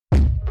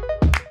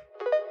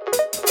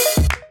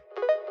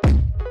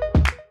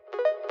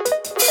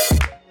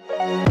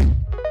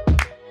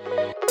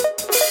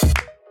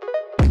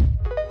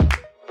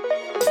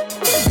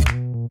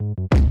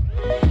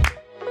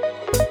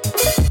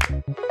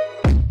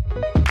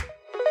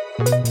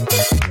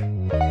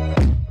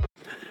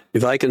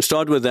If I can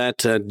start with that,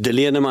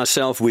 Dalene and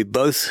myself, we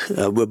both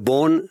were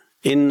born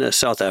in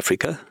South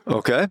Africa.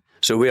 Okay.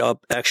 So we are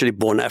actually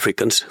born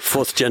Africans,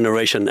 fourth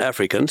generation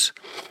Africans.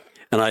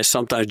 And I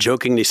sometimes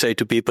jokingly say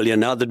to people,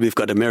 now that we've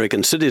got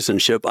American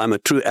citizenship, I'm a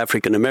true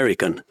African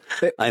American.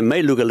 I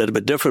may look a little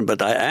bit different,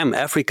 but I am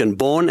African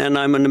born and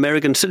I'm an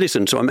American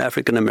citizen, so I'm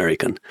African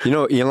American.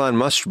 Elon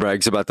Musk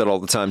brags about that all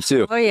the time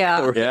too. Oh,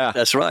 yeah. Yeah.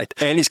 That's right.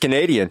 And he's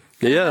Canadian.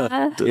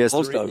 Yeah. He has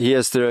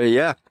three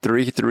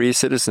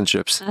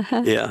citizenships.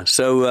 Yeah.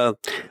 So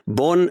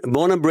born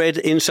and bred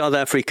in South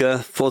Africa,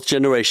 fourth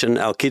generation.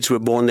 Our kids were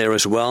born there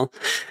as well.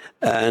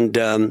 And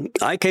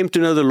I came to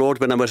know the Lord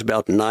when I was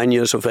about 9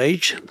 years of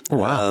age.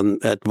 Wow.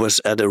 It was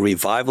at a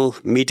revival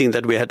meeting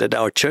that we had at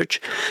our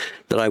church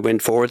that I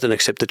went forward and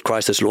accepted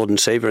Christ as Lord and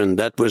Savior. And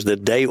that was the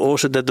day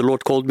also that the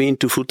Lord called me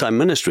into full-time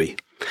ministry.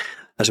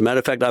 As a matter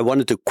of fact, I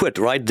wanted to quit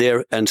right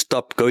there and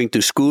stop going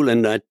to school.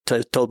 And I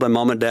told my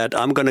mom and dad,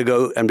 I'm going to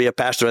go and be a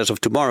pastor as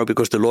of tomorrow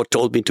because the Lord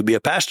told me to be a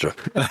pastor.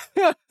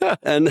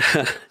 And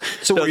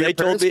so were your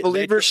parents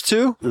believers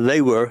too?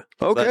 They were.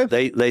 Okay.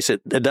 But they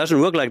said, it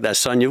doesn't work like that,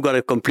 son. You've got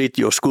to complete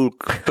your school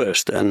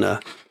first. And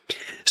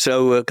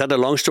so cut a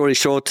long story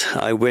short,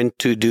 I went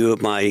to do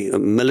my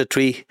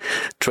military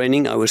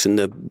training. I was in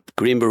the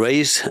Green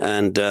Berets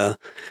and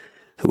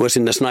was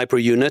in the sniper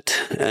unit,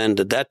 and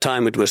at that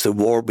time it was the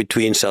war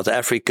between South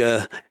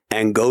Africa,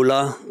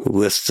 Angola,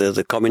 with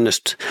the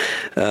communist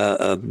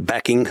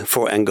backing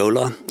for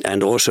Angola,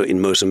 and also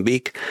in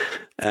Mozambique.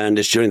 And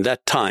it's during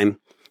that time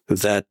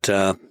that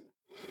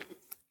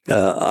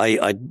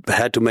I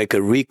had to make a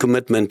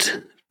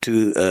recommitment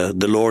to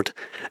the Lord,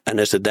 and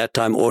it's at that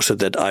time also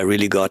that I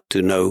really got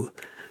to know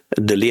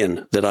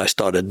Dalene, that I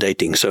started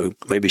dating. So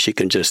maybe she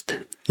can just...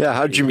 Yeah,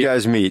 how did you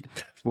guys meet?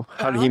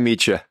 How did he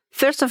meet you?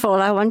 First of all,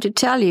 I want to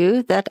tell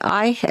you that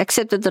I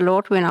accepted the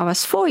Lord when I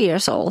was 4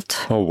 years old.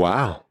 Oh,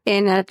 wow.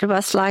 And it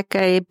was like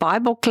a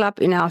Bible club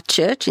in our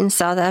church in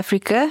South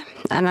Africa.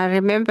 And I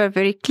remember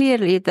very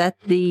clearly that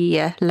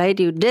the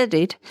lady who did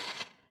it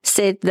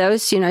said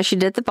she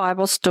did the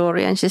Bible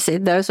story, and she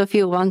said, those of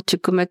you who want to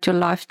commit your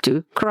life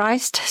to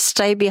Christ,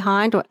 stay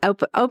behind or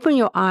open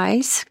your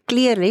eyes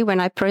clearly when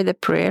I pray the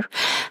prayer,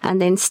 and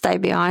then stay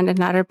behind.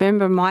 And I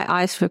remember my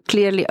eyes were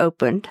clearly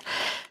opened.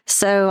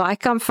 So I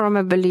come from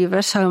a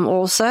believer's home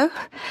also.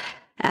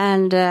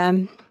 And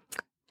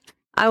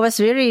I was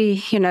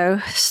very,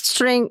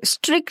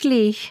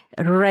 strictly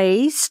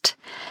raised.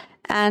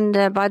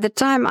 And by the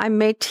time I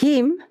met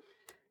him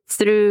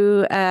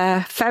through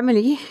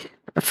family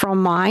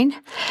from mine,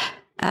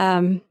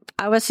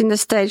 I was in the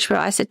stage where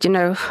I said,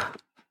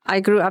 I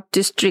grew up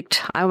too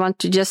strict. I want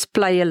to just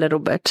play a little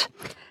bit.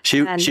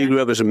 She grew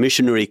up as a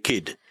missionary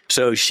kid.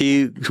 So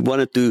she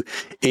wanted to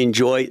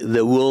enjoy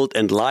the world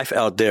and life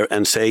out there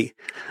and say,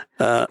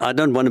 I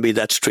don't want to be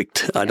that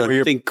strict. I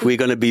don't think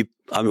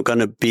I'm going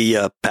to be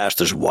a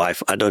pastor's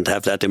wife. I don't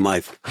have that in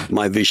my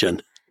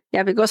vision.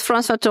 Yeah, because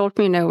Francois told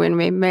me, when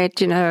we met,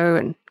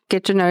 and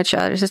get to know each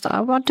other, he said,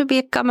 I want to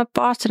become a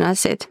pastor. And I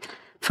said,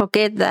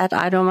 forget that.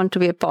 I don't want to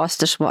be a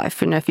pastor's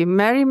wife. If you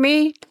marry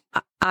me,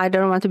 I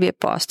don't want to be a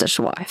pastor's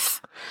wife.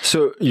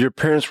 So your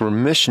parents were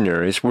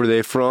missionaries. Were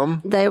they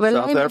from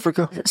South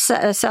Africa?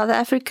 South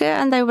Africa,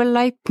 and they were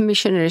lay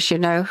missionaries,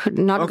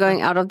 not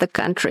going out of the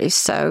country.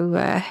 So,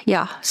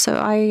 so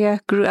I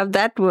grew up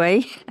that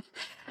way.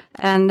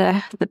 And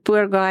the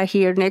poor guy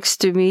here next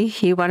to me,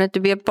 he wanted to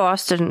be a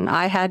pastor, and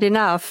I had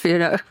enough,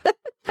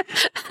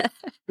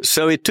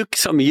 So it took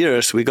some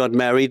years. We got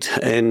married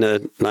in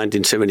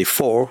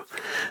 1974,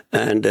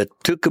 and it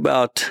took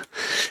about...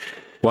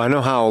 Well, I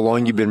know how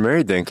long you've been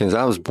married then, because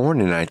I was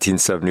born in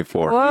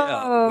 1974.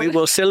 Yeah, we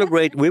will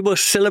celebrate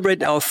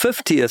our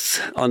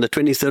 50th on the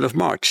 23rd of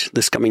March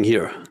this coming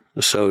year.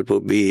 So it will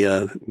be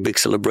a big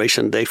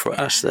celebration day for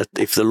us, that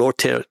if the Lord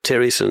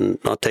tarries and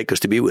not take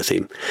us to be with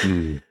Him.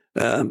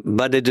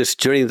 But it is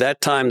during that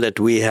time that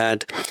we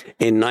had,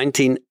 in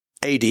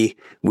 1980,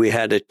 we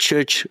had a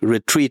church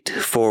retreat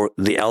for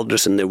the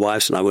elders and their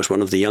wives, and I was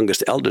one of the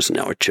youngest elders in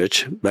our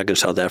church back in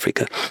South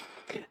Africa.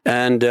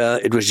 And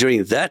it was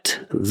during that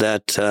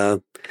I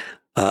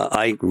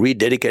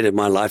rededicated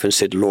my life and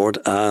said, Lord,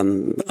 I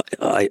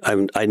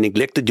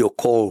neglected your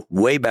call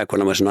way back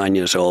when I was 9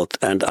 years old,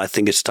 and I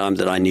think it's time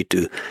that I need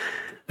to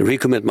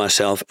recommit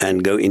myself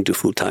and go into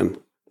full-time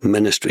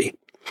ministry.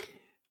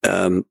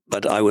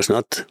 But I was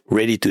not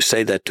ready to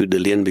say that to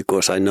Dalene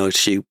because I know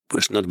she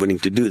was not willing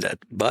to do that.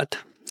 But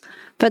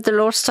the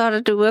Lord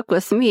started to work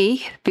with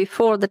me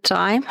before the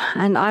time,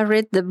 and I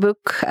read the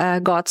book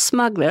God's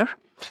Smuggler.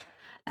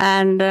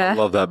 And I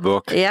love that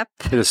book. Yep.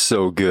 It is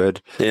so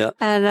good. Yeah.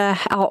 And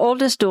our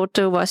oldest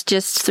daughter was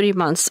just 3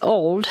 months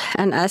old.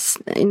 And as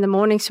in the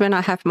mornings when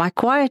I have my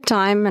quiet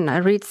time and I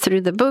read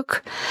through the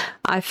book,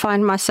 I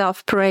find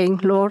myself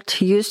praying, Lord,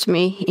 use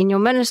me in your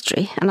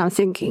ministry. And I'm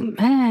thinking,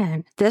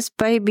 man, this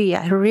baby,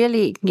 I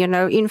really,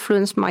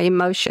 influenced my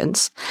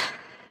emotions.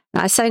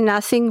 I say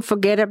nothing,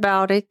 forget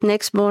about it.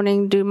 Next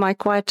morning, do my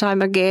quiet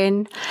time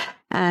again.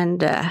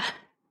 And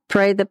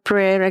pray the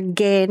prayer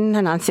again,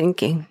 and I'm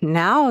thinking,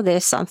 now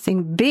there's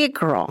something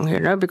big wrong,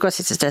 because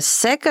it's the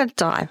second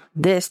time.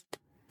 There's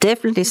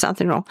definitely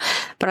something wrong.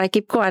 But I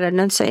keep quiet. I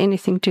didn't say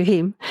anything to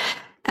him.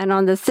 And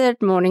on the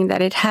third morning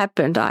that it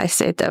happened, I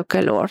said,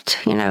 okay, Lord,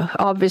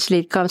 obviously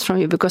it comes from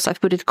you because I've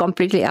put it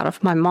completely out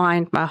of my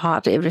mind, my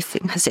heart,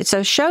 everything. I said,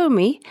 so show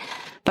me,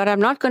 but I'm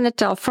not going to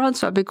tell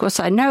Francois because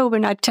I know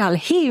when I tell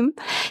him,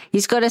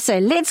 he's going to say,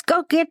 let's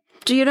go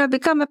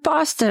become a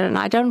pastor. And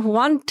I don't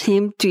want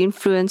him to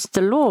influence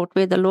the Lord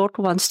where the Lord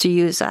wants to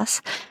use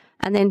us.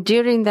 And then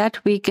during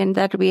that weekend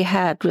that we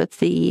had with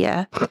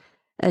the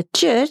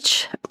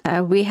church,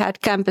 we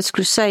had Campus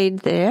Crusade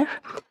there.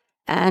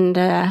 And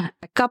a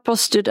couple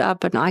stood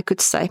up and I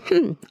could say,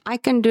 I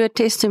can do a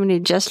testimony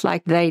just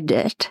like they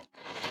did.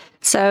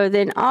 So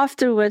then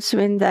afterwards,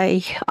 when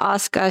they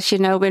asked us,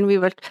 when we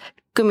were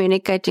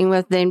communicating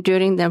with them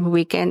during the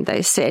weekend,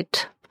 they said,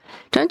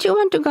 don't you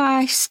want you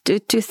guys to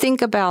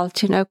think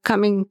about,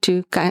 coming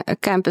to a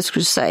Campus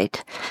Crusade?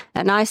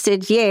 And I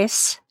said,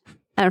 yes.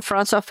 And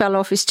Francois fell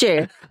off his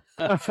chair.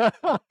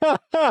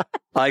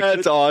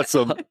 That's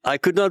awesome. I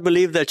could not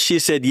believe that she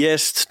said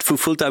yes to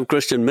full-time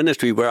Christian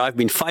ministry, where I've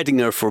been fighting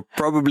her for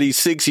probably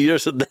 6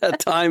 years at that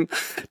time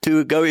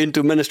to go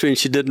into ministry, and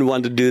she didn't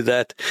want to do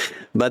that.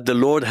 But the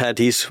Lord had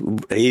His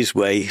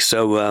way.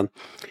 So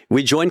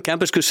we joined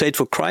Campus Crusade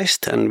for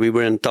Christ, and we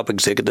were in top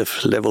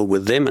executive level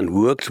with them and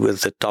worked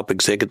with the top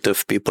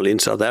executive people in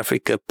South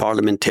Africa,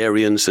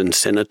 parliamentarians and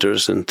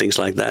senators and things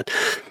like that,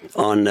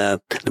 on the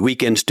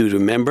weekends to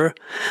remember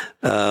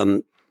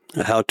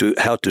how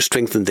to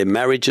strengthen their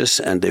marriages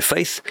and their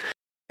faith.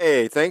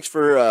 Hey, thanks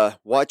for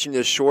watching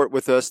this short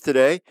with us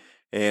today.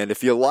 And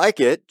if you like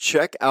it,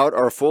 check out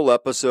our full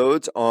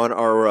episodes on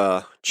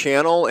our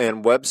channel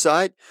and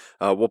website.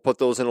 We'll put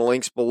those in the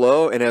links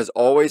below. And as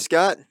always,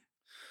 Scott,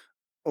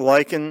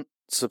 like and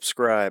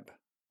subscribe,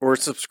 or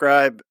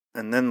subscribe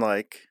and then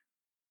like,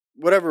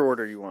 whatever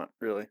order you want,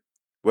 really.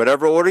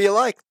 Whatever order you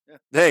like. Yeah.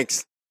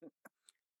 Thanks.